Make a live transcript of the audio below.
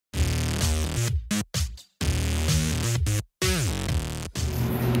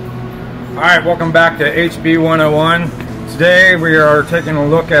Alright, welcome back to HB 101. Today we are taking a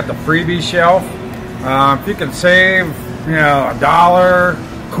look at the freebie shelf. If you can save, a dollar,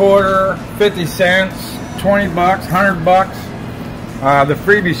 quarter, 50 cents, 20 bucks, 100 bucks, the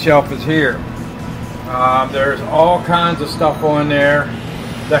freebie shelf is here. There's all kinds of stuff on there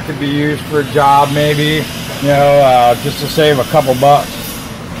that could be used for a job, maybe, just to save a couple bucks.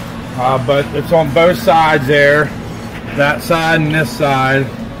 But it's on both sides there, that side and this side.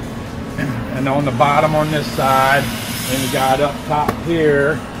 And on the bottom on this side, and you got up top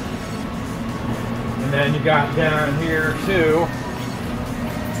here, and then you got down here too.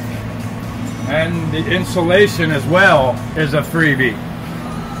 And the insulation as well is a freebie.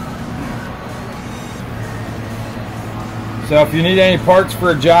 So if you need any parts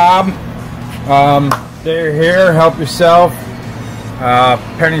for a job, they're here. Help yourself.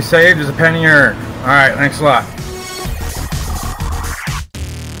 Penny saved is a penny earned. All right, thanks a lot.